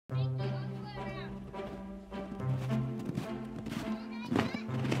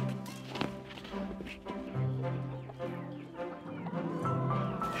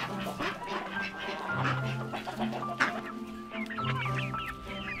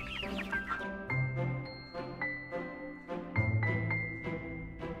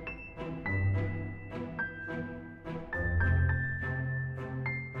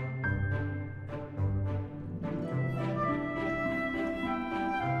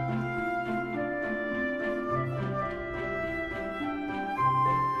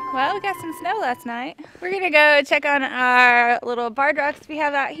Well, we got some snow last night. We're gonna go check on our little barred rocks we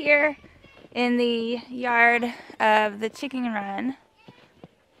have out here in the yard of the chicken run.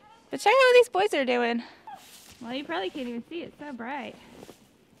 But check out what these boys are doing. Well, you probably can't even see it, it's so bright.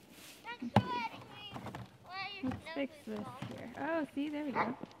 Let's fix this here. Oh, see, there we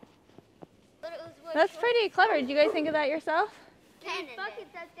go. That's pretty clever. Did you guys think of that yourself? There's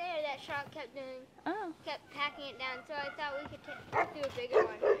buckets up there that Sean kept doing. Oh. Kept packing it down, so I thought we could do a bigger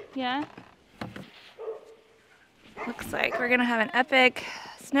one. Yeah. Looks like we're gonna have an epic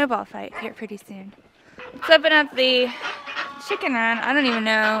snowball fight here pretty soon. Let's open up the chicken run. I don't even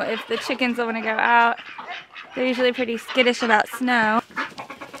know if the chickens will want to go out. They're usually pretty skittish about snow.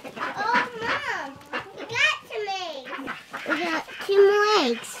 Oh, Mom! You got some eggs! We got 2 more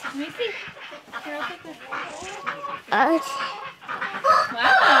eggs. Let me see. Here, I'll put this.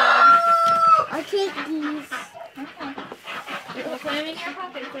 Wow! I'll take these. Okay. We'll put them in your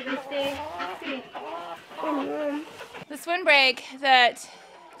pocket so they stay safe. This windbreak that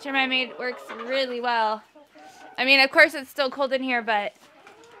Jeremiah made works really well. I mean, of course it's still cold in here, but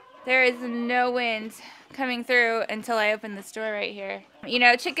there is no wind coming through until I open this door right here. You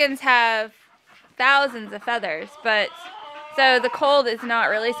know, chickens have thousands of feathers, but so the cold is not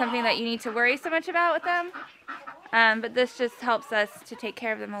really something that you need to worry so much about with them. But this just helps us to take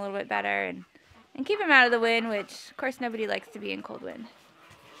care of them a little bit better and keep them out of the wind, which of course nobody likes to be in cold wind.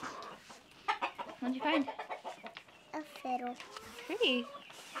 What'd you find? A fiddle. Pretty.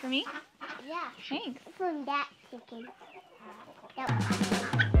 For me? Yeah. Thanks. From that chicken.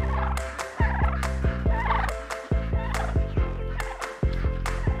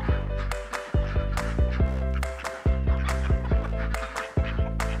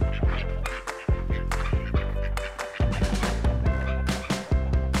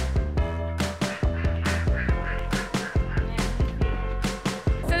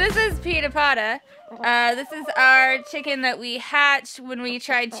 So this is Pita Pata. This is our chicken that we hatched when we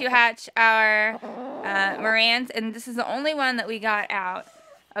tried to hatch our Morans, and this is the only one that we got out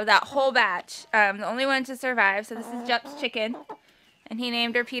of that whole batch. The only one to survive. So this is Jup's chicken, and he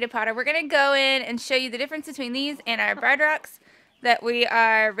named her Pita Pata. We're gonna go in and show you the difference between these and our barred rocks that we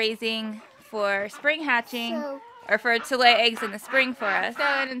are raising for spring hatching, or to lay eggs in the spring for us.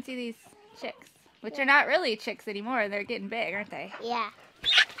 Go in and see these chicks, which are not really chicks anymore. They're getting big, aren't they? Yeah.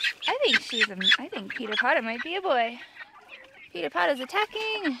 I think Pita Pata might be a boy. Pita Pata's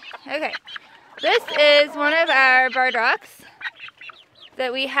attacking. Okay. This is one of our barred rocks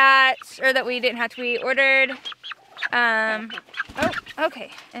that we hatched, or that we didn't hatch. We ordered, oh,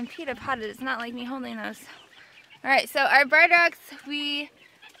 okay. And Pita Pata does not like me holding those. Alright, so our barred rocks we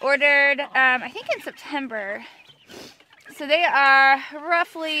ordered, I think in September. So they are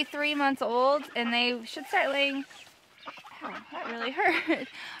roughly 3 months old, and they should start laying. Oh, that really hurt.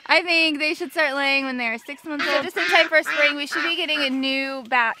 I think they should start laying when they're 6 months old. Just in time for spring, we should be getting a new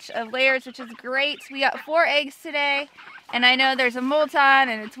batch of layers, which is great. We got 4 eggs today, and I know there's a molt on,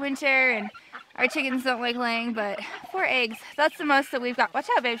 and it's winter, and our chickens don't like laying, but 4 eggs, that's the most that we've got. Watch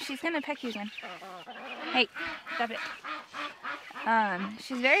out, babe, she's gonna peck you again. Hey, stop it.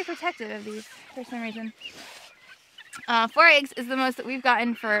 She's very protective of these for some reason. 4 eggs is the most that we've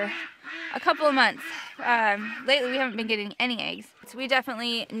gotten for a couple of months. Lately we haven't been getting any eggs. So we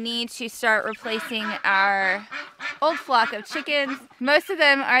definitely need to start replacing our old flock of chickens. Most of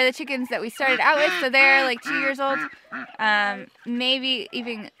them are the chickens that we started out with, so they're like 2 years old. Maybe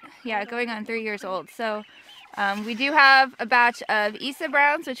even, yeah, going on 3 years old. So we do have a batch of Isa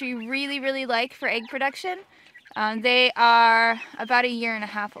Browns, which we really, really like for egg production. They are about 1.5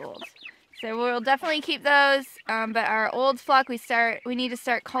 years old. So we'll definitely keep those, but our old flock we need to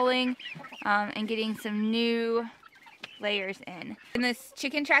start culling and getting some new layers in. In this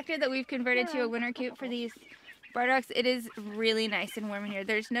chicken tractor that we've converted to a winter coop for these barred rocks, it is really nice and warm in here.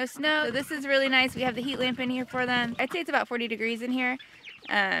 There's no snow, so this is really nice. We have the heat lamp in here for them. I'd say it's about 40 degrees in here,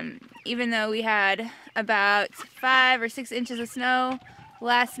 even though we had about 5 or 6 inches of snow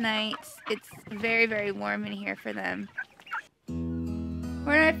last night. It's very, very warm in here for them.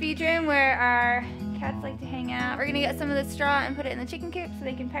 We're in our feed room where our cats like to hang out. We're gonna get some of the straw and put it in the chicken coop so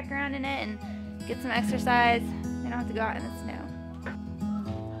they can peck around in it and get some exercise. They don't have to go out in the snow.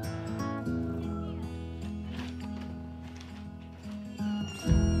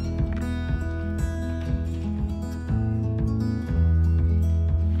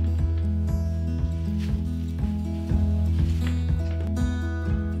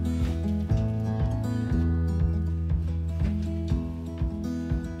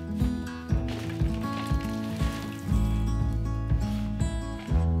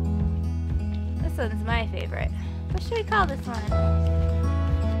 This one's my favorite. What should we call this one?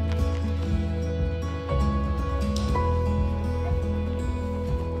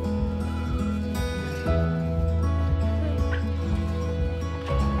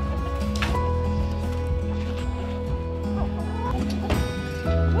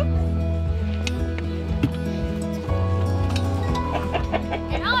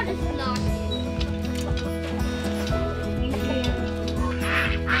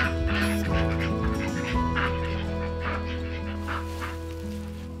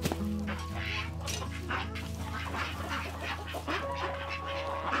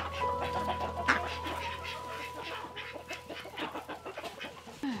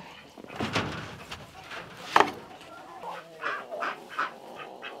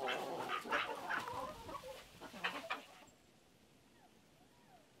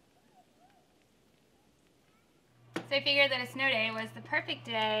 I figured that a snow day was the perfect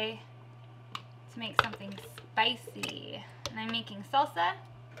day to make something spicy. And I'm making salsa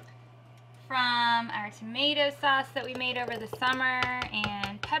from our tomato sauce that we made over the summer,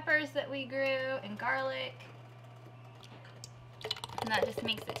 and peppers that we grew, and garlic. And that just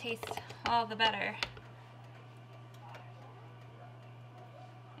makes it taste all the better.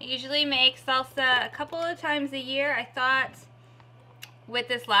 I usually make salsa a couple of times a year. I thought with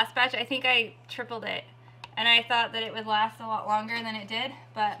this last batch, I think I tripled it. And I thought that it would last a lot longer than it did,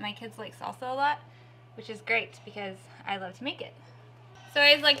 but my kids like salsa a lot, which is great because I love to make it. So I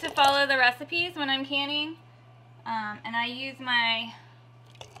always like to follow the recipes when I'm canning, and I use my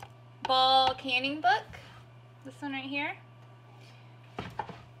ball canning book, this one right here.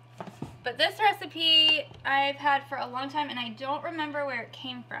 But this recipe I've had for a long time, and I don't remember where it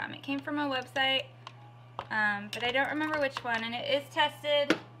came from. It came from a website, but I don't remember which one, and it is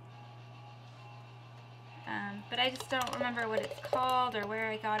tested, but I just don't remember what it's called or where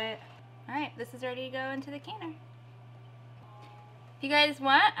I got it. Alright, this is ready to go into the canner. If you guys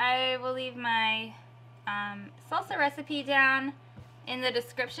want, I will leave my salsa recipe down in the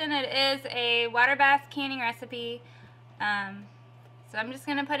description. It is a water bath canning recipe, so I'm just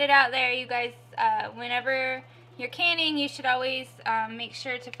going to put it out there. You guys, whenever you're canning, you should always make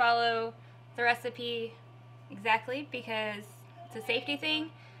sure to follow the recipe exactly because it's a safety thing.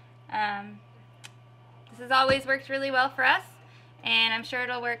 This has always worked really well for us, and I'm sure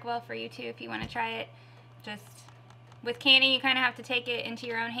it'll work well for you too if you want to try it. Just with canning, you kind of have to take it into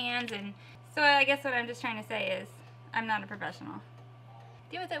your own hands, and so I guess what I'm just trying to say is I'm not a professional.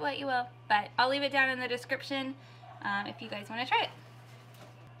 Do with it what you will, but I'll leave it down in the description if you guys want to try it.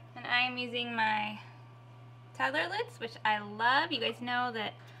 And I am using my Tadler lids, which I love. You guys know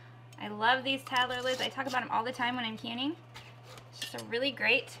that I love these Tadler lids. I talk about them all the time when I'm canning. It's just a really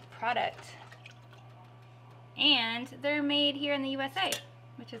great product. And they're made here in the USA,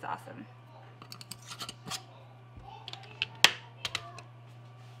 which is awesome.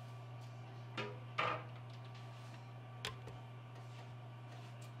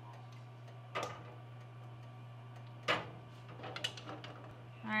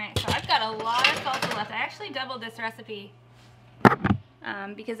 Alright, so I've got a lot of salsa left. I actually doubled this recipe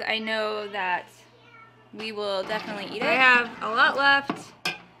because I know that we will definitely eat it. I have a lot left,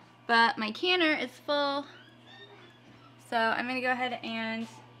 but my canner is full. So I'm going to go ahead and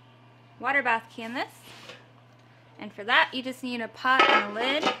water bath can this. And for that, you just need a pot and a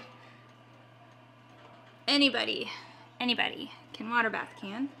lid. Anybody can water bath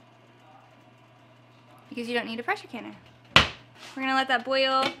can because you don't need a pressure canner. We're going to let that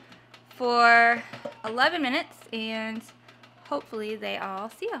boil for 11 minutes and hopefully they all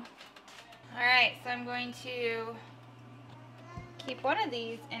seal. Alright, so I'm going to keep one of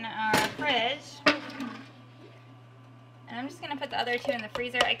these in our fridge. And I'm just going to put the other two in the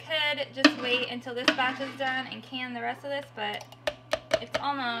freezer. I could just wait until this batch is done and can the rest of this, but it's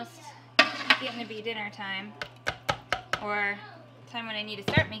almost getting to be dinner time, or time when I need to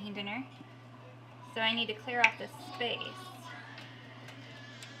start making dinner. So I need to clear off this space.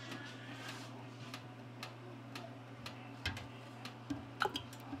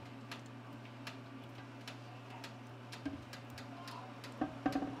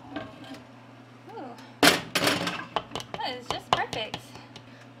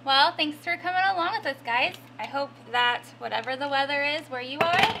 Well, thanks for coming along with us, guys. I hope that whatever the weather is where you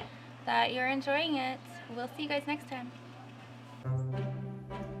are, that you're enjoying it. We'll see you guys next time.